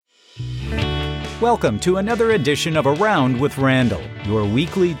Welcome to another edition of Around with Randall, your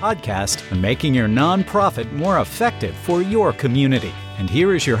weekly podcast on making your nonprofit more effective for your community. And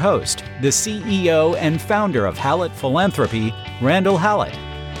here is your host, the CEO and founder of Hallett Philanthropy, Randall Hallett.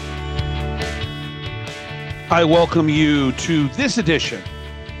 I welcome you to this edition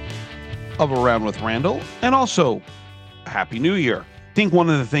of Around with Randall, and also Happy New Year. I think one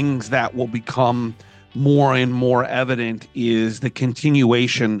of the things that will become more and more evident is the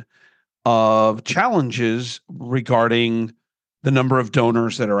continuation of challenges regarding the number of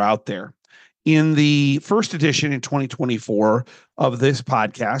donors that are out there. In the first edition in 2024 of this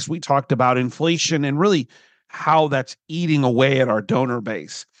podcast, we talked about inflation and really how that's eating away at our donor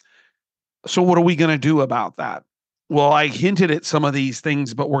base. So what are we going to do about that? Well, I hinted at some of these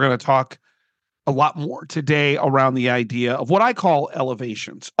things, but we're going to talk a lot more today around the idea of what I call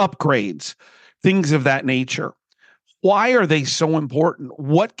elevations, upgrades, things of that nature. Why are they so important?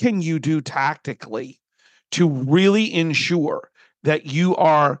 What can you do tactically to really ensure that you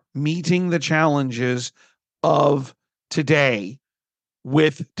are meeting the challenges of today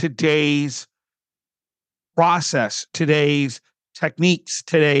with today's process, today's techniques,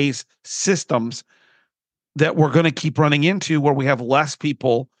 today's systems that we're going to keep running into where we have less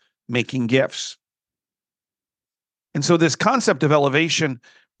people making gifts? And so this concept of elevation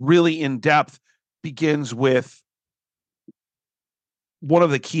really in depth begins with one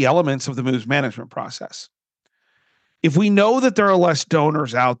of the key elements of the moves management process. If we know that there are less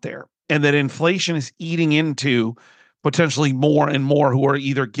donors out there and that inflation is eating into potentially more and more who are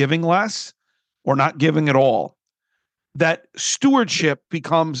either giving less or not giving at all, that stewardship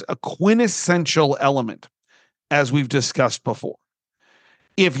becomes a quintessential element, as we've discussed before.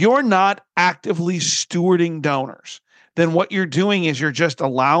 If you're not actively stewarding donors, then what you're doing is you're just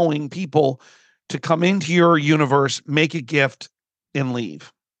allowing people to come into your universe, make a gift, and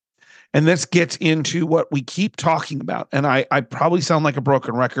leave. And this gets into what we keep talking about. And I probably sound like a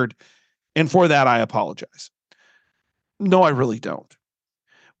broken record. And for that, I apologize. No, I really don't.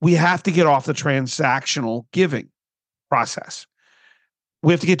 We have to get off the transactional giving process.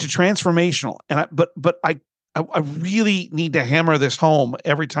 We have to get to transformational. And I really need to hammer this home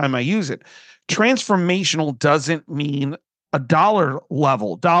every time I use it. Transformational doesn't mean a dollar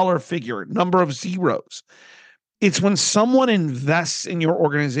level, dollar figure, number of zeros. It's when someone invests in your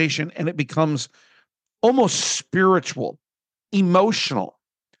organization and it becomes almost spiritual, emotional.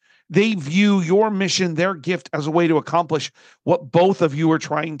 They view your mission, their gift, as a way to accomplish what both of you are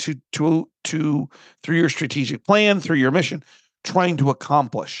trying to through your strategic plan, through your mission, trying to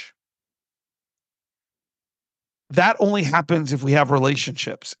accomplish. That only happens if we have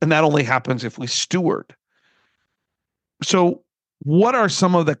relationships, and that only happens if we steward. So what are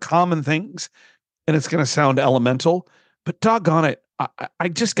some of the common things? And it's going to sound elemental, but doggone it, I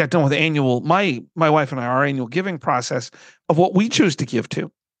just got done with my wife and I, our annual giving process of what we choose to give to.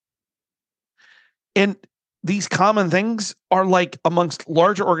 And these common things are like amongst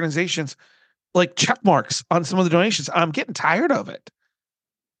larger organizations, like check marks on some of the donations. I'm getting tired of it.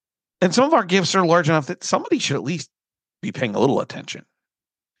 And some of our gifts are large enough that somebody should at least be paying a little attention.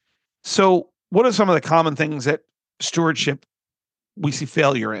 So what are some of the common things that stewardship we see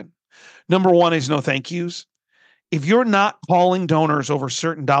failure in? Number one is no thank yous. If you're not calling donors over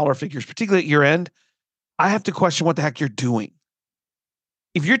certain dollar figures, particularly at year end, I have to question what the heck you're doing.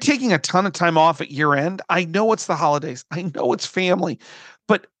 If you're taking a ton of time off at year end, I know it's the holidays. I know it's family,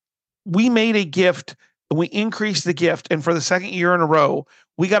 but we made a gift and we increased the gift. And for the second year in a row,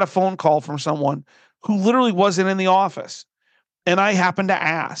 we got a phone call from someone who literally wasn't in the office. And I happened to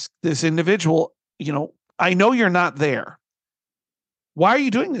ask this individual, I know you're not there. Why are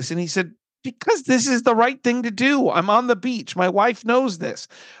you doing this? And he said, because this is the right thing to do. I'm on the beach. My wife knows this.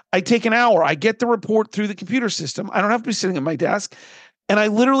 I take an hour. I get the report through the computer system. I don't have to be sitting at my desk. And I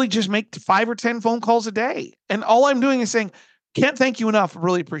literally just make 5 or 10 phone calls a day. And all I'm doing is saying, can't thank you enough. I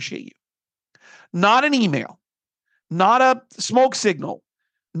really appreciate you. Not an email, not a smoke signal,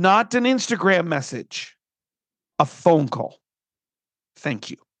 not an Instagram message, a phone call.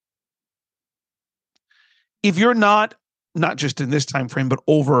 Thank you. If you're not just in this time frame, but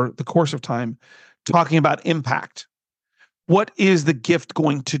over the course of time, talking about impact. What is the gift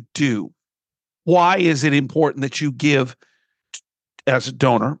going to do? Why is it important that you give as a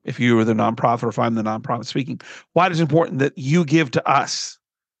donor, if you are the nonprofit or if I'm the nonprofit speaking? Why is it important that you give to us?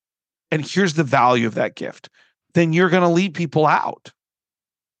 And here's the value of that gift. Then you're going to leave people out.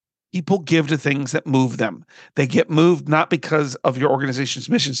 People give to things that move them. They get moved not because of your organization's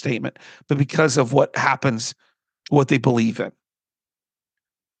mission statement, but because of what happens, what they believe in.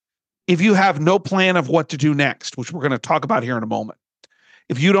 If you have no plan of what to do next, which we're going to talk about here in a moment,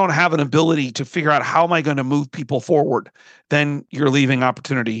 If you don't have an ability to figure out how am I going to move people forward, then you're leaving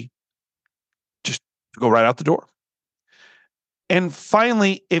opportunity just to go right out the door. And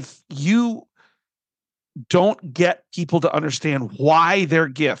finally, if you don't get people to understand why their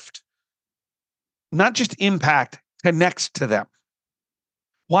gift, not just impact, connects to them.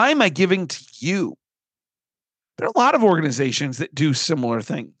 Why am I giving to you? There are a lot of organizations that do similar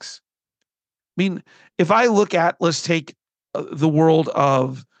things. I mean, if I look at, let's take the world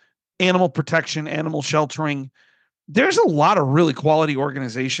of animal protection, animal sheltering, there's a lot of really quality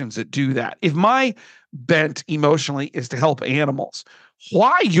organizations that do that. If my bent emotionally is to help animals,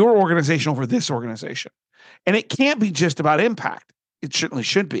 why your organization over this organization? And it can't be just about impact. It certainly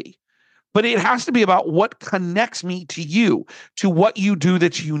should be. But it has to be about what connects me to you, to what you do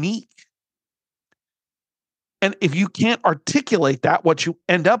that's unique. And if you can't articulate that, what you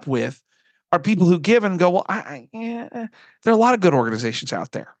end up with are people who give and go, well, there are a lot of good organizations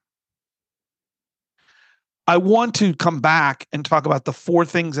out there. I want to come back and talk about the 4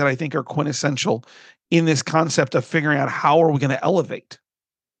 things that I think are quintessential in this concept of figuring out how are we going to elevate.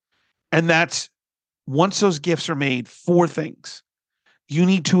 And that's, once those gifts are made, 4 things. You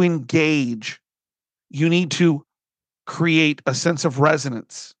need to engage. You need to create a sense of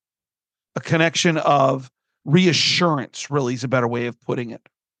resonance, a connection of reassurance, really is a better way of putting it.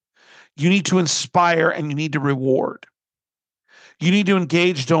 You need to inspire and you need to reward. You need to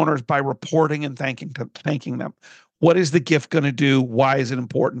engage donors by reporting and thanking them. What is the gift going to do? Why is it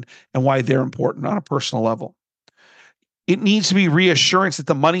important? And why they're important on a personal level. It needs to be reassurance that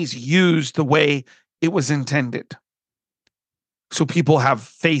the money's used the way it was intended. So people have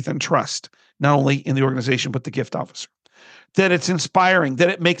faith and trust, not only in the organization, but the gift officer. That it's inspiring, that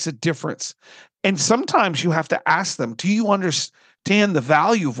it makes a difference. And sometimes you have to ask them, do you understand the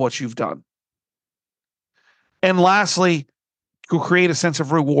value of what you've done? And lastly, to create a sense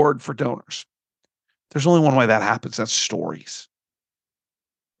of reward for donors. There's only one way that happens. That's stories.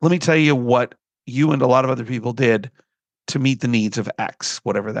 Let me tell you what you and a lot of other people did to meet the needs of X,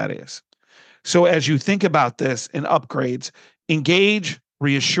 whatever that is. So as you think about this in upgrades, engage,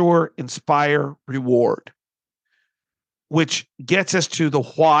 reassure, inspire, reward, which gets us to the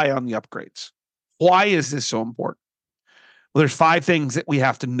why on the upgrades. Why is this so important? Well, there's 5 things that we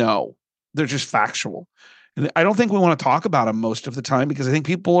have to know. They're just factual. And I don't think we want to talk about them most of the time because I think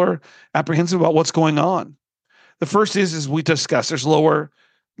people are apprehensive about what's going on. The first is we discussed, there's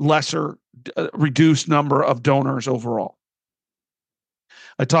reduced number of donors overall.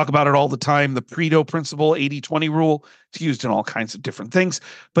 I talk about it all the time, the Pareto principle, 80-20 rule. It's used in all kinds of different things.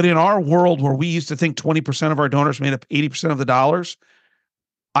 But in our world where we used to think 20% of our donors made up 80% of the dollars,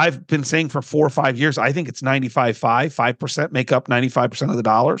 I've been saying for 4 or 5 years, I think it's 95-5. 5% make up 95% of the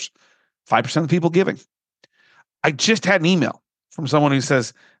dollars, 5% of the people giving. I just had an email from someone who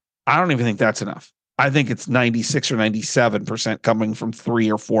says, I don't even think that's enough. I think it's 96 or 97% coming from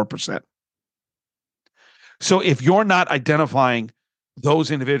 3 or 4%. So if you're not identifying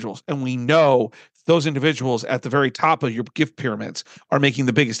those individuals, and we know those individuals at the very top of your gift pyramids are making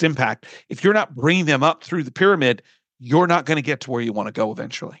the biggest impact, if you're not bringing them up through the pyramid, you're not going to get to where you want to go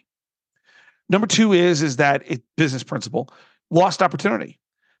eventually. Number 2 is that business principle, lost opportunity.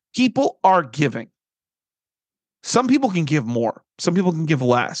 People are giving. Some people can give more. Some people can give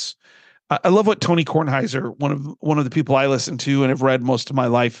less. I love what Tony Kornheiser, one of the people I listen to and have read most of my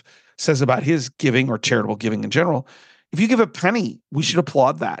life, says about his giving or charitable giving in general. If you give a penny, we should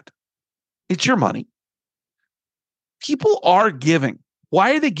applaud that. It's your money. People are giving.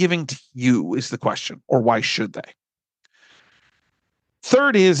 Why are they giving to you is the question, or why should they?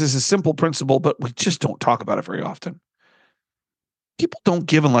 Third is a simple principle, but we just don't talk about it very often. People don't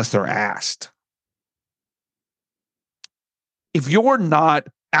give unless they're asked. If you're not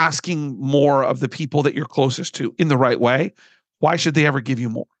asking more of the people that you're closest to in the right way, why should they ever give you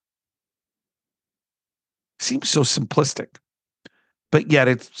more? Seems so simplistic, but yet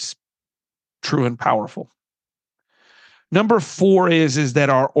it's true and powerful. Number 4 is that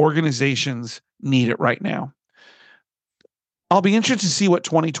our organizations need it right now. I'll be interested to see what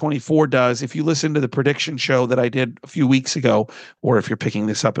 2024 does. If you listen to the prediction show that I did a few weeks ago, or if you're picking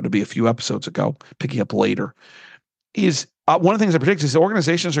this up, it'll be a few episodes ago, picking up later, is one of the things I predict is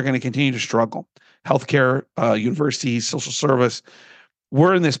organizations are going to continue to struggle. Healthcare, universities, social service.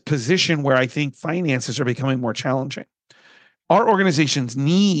 We're in this position where I think finances are becoming more challenging. Our organizations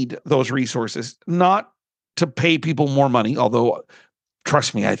need those resources, not to pay people more money, although,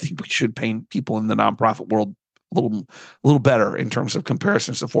 trust me, I think we should pay people in the nonprofit world a little better in terms of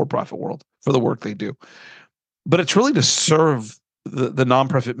comparisons to the for-profit world for the work they do. But it's really to serve the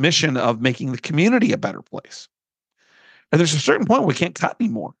nonprofit mission of making the community a better place. And there's a certain point where we can't cut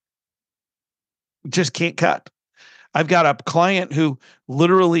anymore. We just can't cut. I've got a client who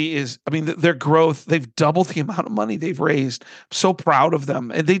literally is, I mean, their growth, they've doubled the amount of money they've raised. I'm so proud of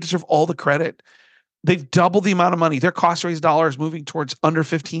them. And they deserve all the credit. They've doubled the amount of money. Their cost raised dollar is moving towards under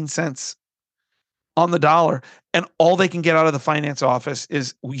 15 cents on the dollar. And all they can get out of the finance office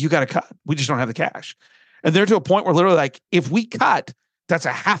is, you got to cut. We just don't have the cash. And they're to a point where literally, like, if we cut, that's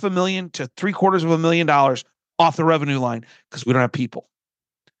 $500,000 to $750,000 off the revenue line because we don't have people.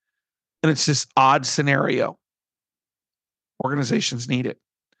 And it's this odd scenario. Organizations need it.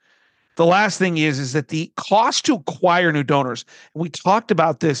 The last thing is that the cost to acquire new donors, and we talked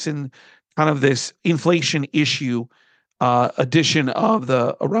about this in kind of this inflation issue edition of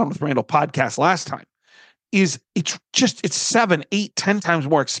the Around with Randall podcast last time, it's 7, 8, 10 times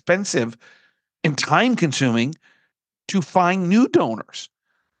more expensive and time consuming to find new donors.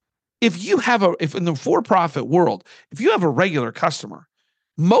 If in the for-profit world, if you have a regular customer,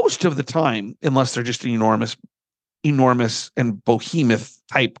 most of the time, unless they're just an enormous and behemoth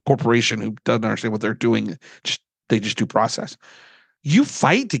type corporation who doesn't understand what they're doing, they just do process, you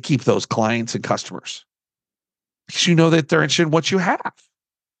fight to keep those clients and customers because you know that they're interested in what you have.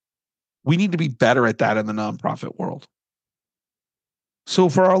 We need to be better at that in the nonprofit world. So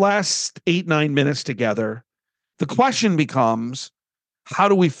for our last 8-9 minutes together, the question becomes, how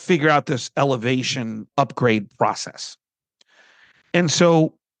do we figure out this elevation upgrade process? And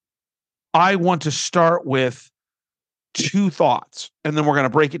so I want to start with 2 thoughts, and then we're going to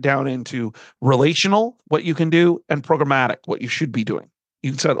break it down into relational, what you can do, and programmatic, what you should be doing.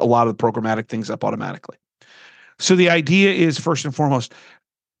 You can set a lot of the programmatic things up automatically. So the idea is, first and foremost,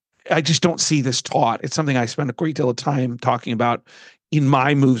 I just don't see this taught. It's something I spend a great deal of time talking about in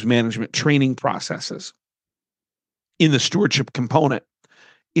my moves management training processes. In the stewardship component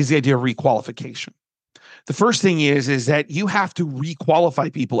is the idea of requalification. The first thing is that you have to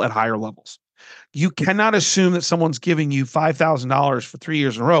requalify people at higher levels. You cannot assume that someone's giving you $5,000 for 3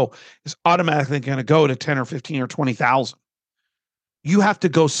 years in a row is automatically going to go to 10 or 15 or 20,000. You have to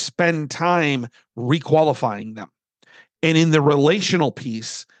go spend time requalifying them. And in the relational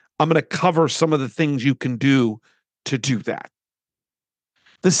piece, I'm going to cover some of the things you can do to do that.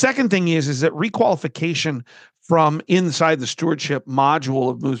 The second thing is that requalification from inside the stewardship module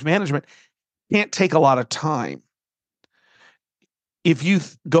of moves management can't take a lot of time. If you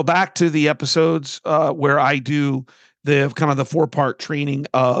go back to the episodes where I do the kind of the 4-part training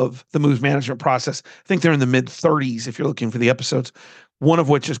of the moves management process, I think they're in the mid-30s if you're looking for the episodes, one of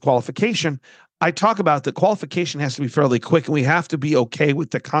which is qualification. I talk about that qualification has to be fairly quick, and we have to be okay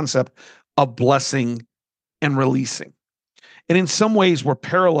with the concept of blessing and releasing. And in some ways, we're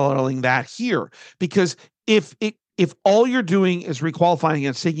paralleling that here, because if all you're doing is requalifying and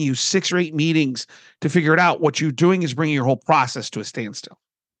it's taking you 6 or 8 meetings to figure it out, what you're doing is bringing your whole process to a standstill.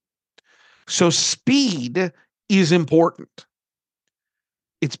 So speed is important.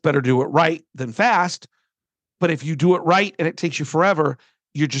 It's better to do it right than fast. But if you do it right and it takes you forever,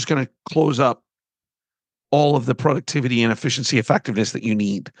 you're just going to close up all of the productivity and efficiency, effectiveness that you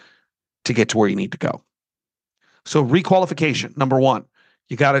need to get to where you need to go. So requalification, number 1.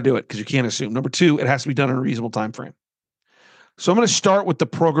 You got to do it because you can't assume. Number 2, it has to be done in a reasonable time frame. So I'm going to start with the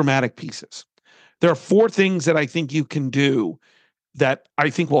programmatic pieces. There are 4 things that I think you can do that I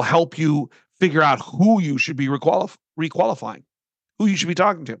think will help you figure out who you should be requalifying, who you should be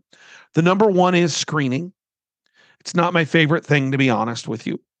talking to. The number 1 is screening. It's not my favorite thing, to be honest with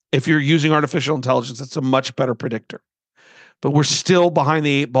you. If you're using artificial intelligence, it's a much better predictor. But we're still behind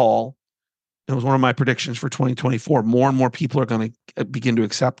the 8 ball. It was one of my predictions for 2024. More and more people are going to begin to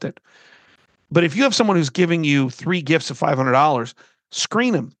accept it. But if you have someone who's giving you 3 gifts of $500,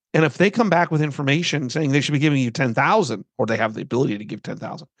 screen them. And if they come back with information saying they should be giving you 10,000, or they have the ability to give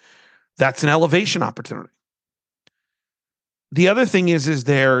 10,000, that's an elevation opportunity. The other thing is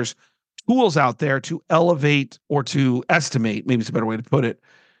there's tools out there to elevate or to estimate, maybe it's a better way to put it,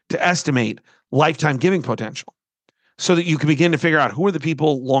 to estimate lifetime giving potential, so that you can begin to figure out who are the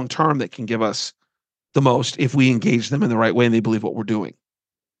people long-term that can give us the most if we engage them in the right way and they believe what we're doing.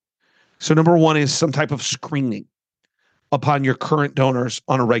 So number 1 is some type of screening upon your current donors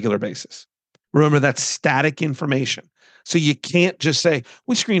on a regular basis. Remember, that's static information. So you can't just say,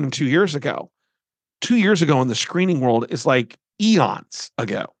 we screened them 2 years ago. 2 years ago in the screening world is like eons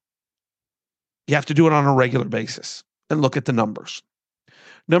ago. You have to do it on a regular basis and look at the numbers.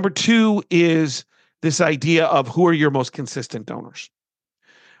 Number 2 is this idea of who are your most consistent donors.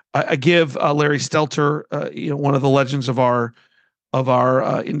 I give Larry Stelter, one of the legends of our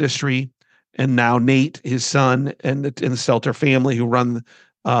industry, and now Nate, his son, and the Stelter family who run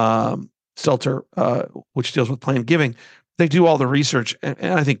Stelter, which deals with planned giving. They do all the research, and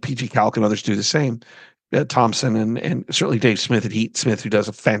I think PG Calc and others do the same. Thompson and certainly Dave Smith at Heat Smith, who does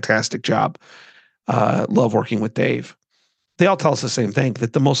a fantastic job. Love working with Dave. They all tell us the same thing,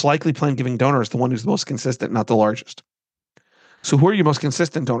 that the most likely plan giving donor is the one who's the most consistent, not the largest. So who are your most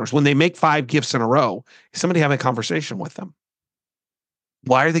consistent donors? When they make 5 gifts in a row, is somebody having a conversation with them?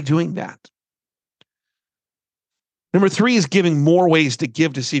 Why are they doing that? Number 3 is giving more ways to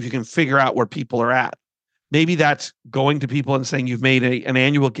give to see if you can figure out where people are at. Maybe that's going to people and saying, you've made an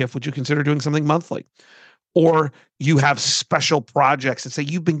annual gift. Would you consider doing something monthly? Or you have special projects and say,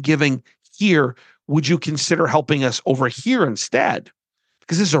 you've been giving here. Would you consider helping us over here instead?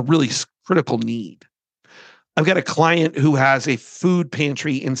 Because this is a really critical need. I've got a client who has a food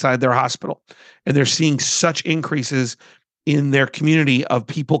pantry inside their hospital, and they're seeing such increases in their community of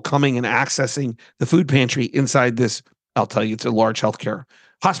people coming and accessing the food pantry inside this. I'll tell you, it's a large healthcare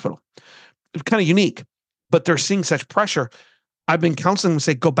hospital. It's kind of unique, but they're seeing such pressure. I've been counseling them to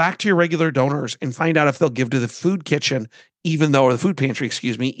say, go back to your regular donors and find out if they'll give to the food kitchen, or the food pantry,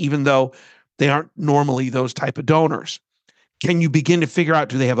 even though they aren't normally those type of donors. Can you begin to figure out,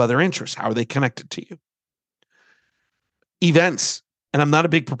 do they have other interests? How are they connected to you? Events. And I'm not a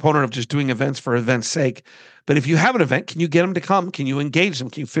big proponent of just doing events for events' sake, but if you have an event, can you get them to come? Can you engage them?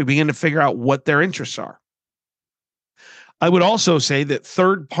 Can you begin to figure out what their interests are? I would also say that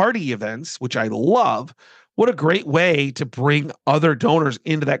third-party events, which I love, what a great way to bring other donors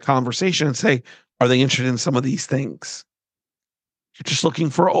into that conversation and say, are they interested in some of these things? You're just looking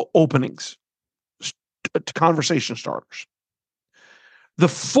for openings, conversation starters. The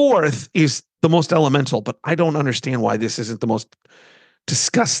 4th is the most elemental, but I don't understand why this isn't the most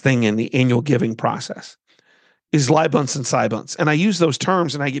discussed thing in the annual giving process, is libunts and sibunts. And I use those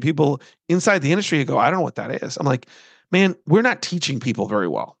terms and I get people inside the industry who go, I don't know what that is. I'm like, man, we're not teaching people very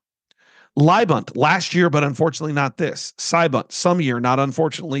well. Libunt, last year, but unfortunately not this. Sibunt, some year, not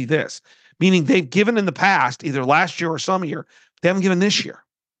unfortunately this. Meaning they've given in the past, either last year or some year, they haven't given this year.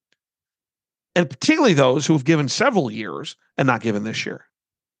 And particularly those who have given several years and not given this year.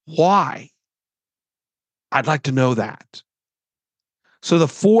 Why? I'd like to know that. So the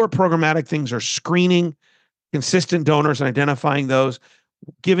 4 programmatic things are screening consistent donors and identifying those,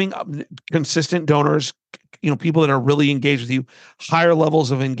 giving consistent donors, people that are really engaged with you, higher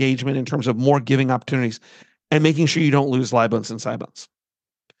levels of engagement in terms of more giving opportunities, and making sure you don't lose libunts and sibunts.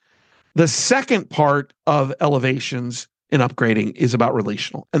 The second part of elevations and upgrading is about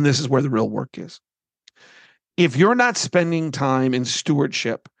relational, and this is where the real work is. If you're not spending time in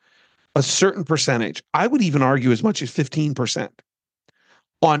stewardship, a certain percentage, I would even argue as much as 15%,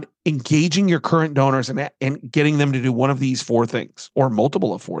 on engaging your current donors and getting them to do one of these 4 things or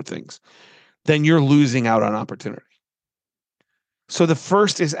multiple of 4 things, then you're losing out on opportunity. So the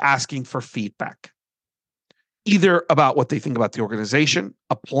first is asking for feedback, either about what they think about the organization,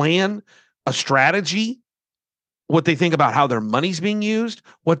 a plan, a strategy, what they think about how their money's being used,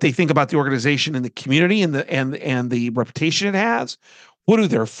 what they think about the organization and the community and the reputation it has. What do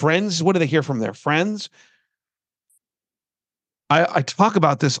they hear from their friends? I talk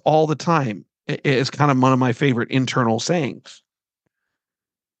about this all the time. It's kind of one of my favorite internal sayings.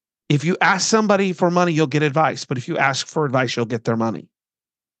 If you ask somebody for money, you'll get advice. But if you ask for advice, you'll get their money.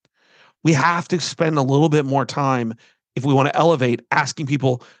 We have to spend a little bit more time, if we want to elevate, asking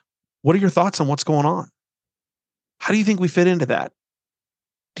people, what are your thoughts on what's going on? How do you think we fit into that?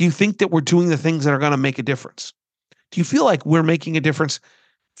 Do you think that we're doing the things that are going to make a difference? Do you feel like we're making a difference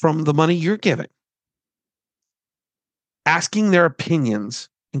from the money you're giving? Asking their opinions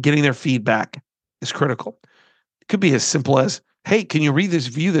and getting their feedback is critical. It could be as simple as, hey, can you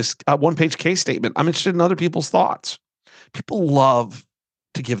view this one-page case statement? I'm interested in other people's thoughts. People love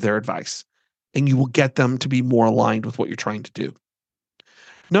to give their advice, and you will get them to be more aligned with what you're trying to do.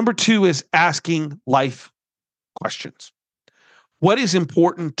 Number 2 is asking life questions. What is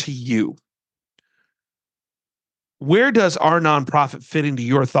important to you? Where does our nonprofit fit into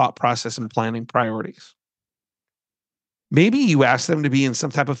your thought process and planning priorities? Maybe you ask them to be in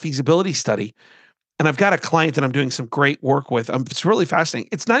some type of feasibility study. And I've got a client that I'm doing some great work with. It's really fascinating.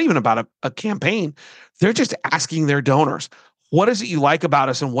 It's not even about a campaign. They're just asking their donors, what is it you like about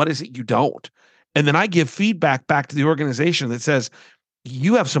us and what is it you don't? And then I give feedback back to the organization that says,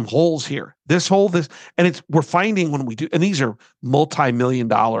 you have some holes here. And we're finding when we do, and these are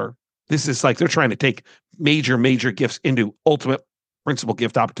multi-million-dollar, this is like they're trying to take major gifts into ultimate principal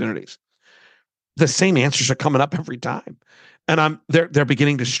gift opportunities. The same answers are coming up every time. And they're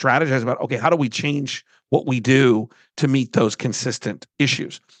beginning to strategize about, okay, how do we change what we do to meet those consistent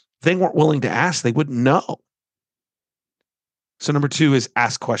issues? They weren't willing to ask, they wouldn't know. So number 2 is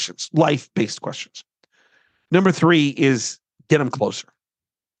ask questions, life-based questions. Number three is get them closer.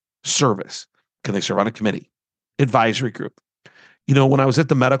 Service. Can they serve on a committee? Advisory group. When I was at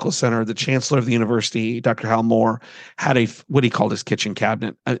the medical center, the chancellor of the university, Dr. Hal Moore, had what he called his kitchen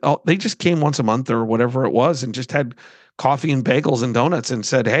cabinet. They just came once a month or whatever it was and just had coffee and bagels and donuts and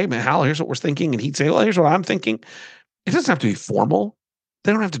said, "Hey, man, Hal, here's what we're thinking." And he'd say, "Well, here's what I'm thinking." It doesn't have to be formal.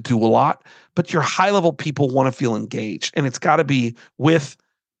 They don't have to do a lot, but your high-level people want to feel engaged. And it's got to be with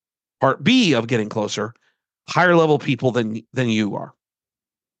part B of getting closer, higher level people than you are,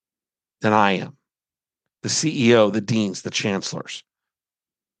 than I am. The CEO, the deans, the chancellors,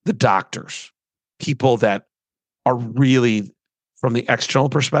 the doctors, people that are really, from the external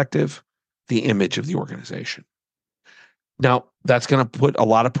perspective, the image of the organization. Now, that's going to put a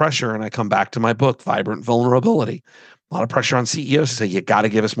lot of pressure, and I come back to my book, Vibrant Vulnerability. A lot of pressure on CEOs to say, you got to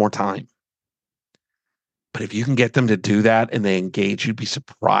give us more time. But if you can get them to do that and they engage, you'd be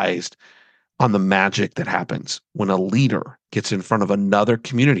surprised on the magic that happens when a leader gets in front of another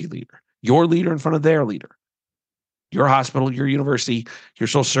community leader, your leader in front of their leader, your hospital, your university, your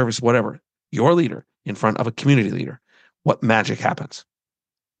social service, whatever, your leader in front of a community leader. What magic happens?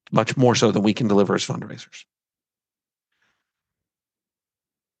 Much more so than we can deliver as fundraisers.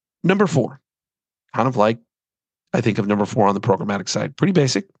 Number four, kind of like I think of number four on the programmatic side. Pretty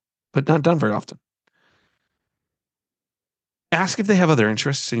basic, but not done very often. Ask if they have other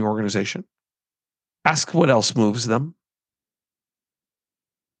interests in your organization. Ask what else moves them.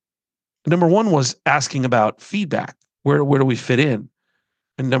 Number one was asking about feedback. Where do we fit in?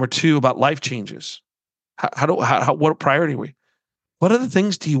 And number two, about life changes. What priority are we? What other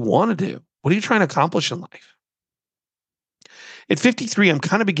things do you want to do? What are you trying to accomplish in life? At 53, I'm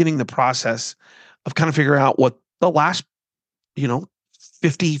kind of beginning the process of kind of figuring out what the last,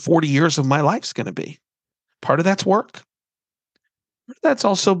 50, 40 years of my life is going to be. Part of that's work. That's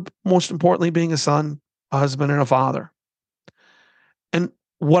also, most importantly, being a son, a husband, and a father. And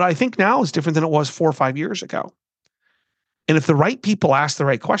what I think now is different than it was 4 or 5 years ago. And if the right people ask the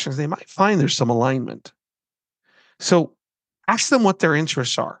right questions, they might find there's some alignment. So ask them what their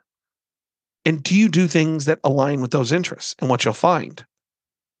interests are. And do you do things that align with those interests? And what you'll find,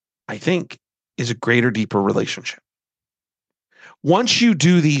 I think, is a greater, deeper relationship. Once you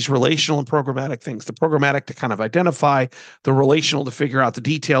do these relational and programmatic things, the programmatic to kind of identify, the relational to figure out the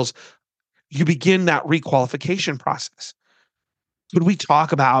details, you begin that requalification process. Could we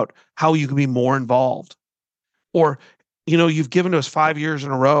talk about how you can be more involved? Or, you've given to us 5 years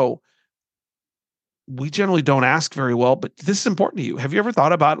in a row. We generally don't ask very well, but this is important to you. Have you ever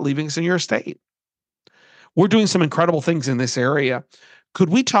thought about leaving us in your estate? We're doing some incredible things in this area. Could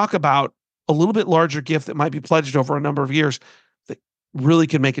we talk about a little bit larger gift that might be pledged over a number of years that really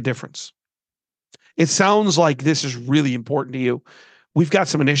could make a difference? It sounds like this is really important to you. We've got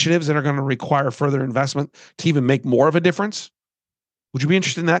some initiatives that are going to require further investment to even make more of a difference. Would you be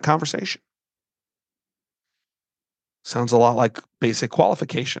interested in that conversation? Sounds a lot like basic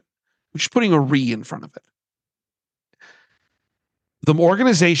qualification. We're just putting a re in front of it. The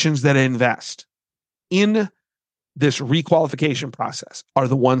organizations that invest in this requalification process are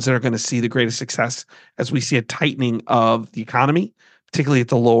the ones that are going to see the greatest success as we see a tightening of the economy, particularly at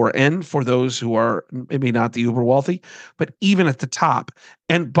the lower end for those who are maybe not the uber wealthy, but even at the top.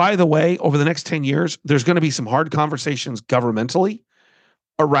 And by the way, over the next 10 years, there's going to be some hard conversations governmentally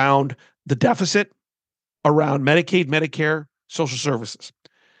around the deficit, around Medicaid, Medicare, social services.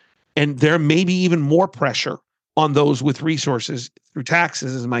 And there may be even more pressure on those with resources through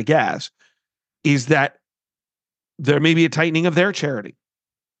taxes, is my guess, is that there may be a tightening of their charity.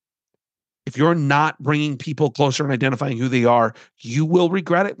 If you're not bringing people closer and identifying who they are, you will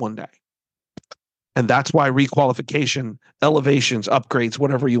regret it one day. And that's why requalification, elevations, upgrades,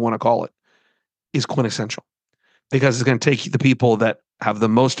 whatever you want to call it, is quintessential. Because it's going to take the people that have the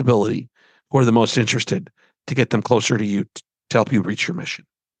most ability, who are the most interested, to get them closer to you to help you reach your mission.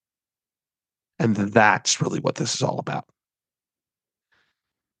 And that's really what this is all about.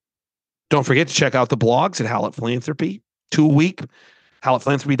 Don't forget to check out the blogs at Hallett Philanthropy, 2 a week,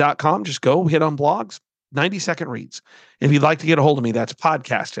 hallettphilanthropy.com. Just go hit on blogs, 90-second reads. If you'd like to get a hold of me, that's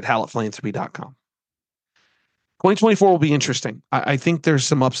podcast at hallettphilanthropy.com. 2024 will be interesting. I think there's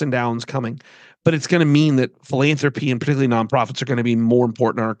some ups and downs coming, but it's going to mean that philanthropy and particularly nonprofits are going to be more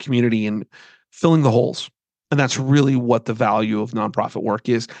important in our community and filling the holes. And that's really what the value of nonprofit work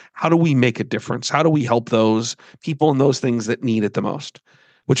is. How do we make a difference? How do we help those people and those things that need it the most?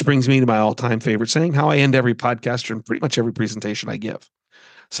 Which brings me to my all-time favorite saying, how I end every podcast and pretty much every presentation I give.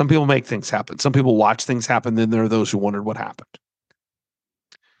 Some people make things happen. Some people watch things happen. Then there are those who wondered what happened.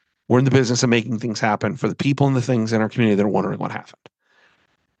 We're in the business of making things happen for the people and the things in our community that are wondering what happened.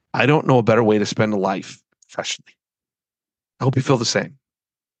 I don't know a better way to spend a life professionally. I hope you feel the same.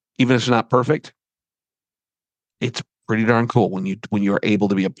 Even if it's not perfect, it's pretty darn cool when you're able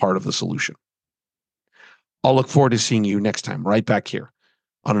to be a part of the solution. I'll look forward to seeing you next time right back here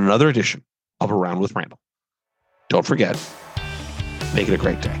on another edition of Around with Randall. Don't forget, make it a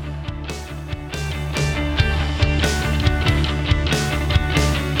great day.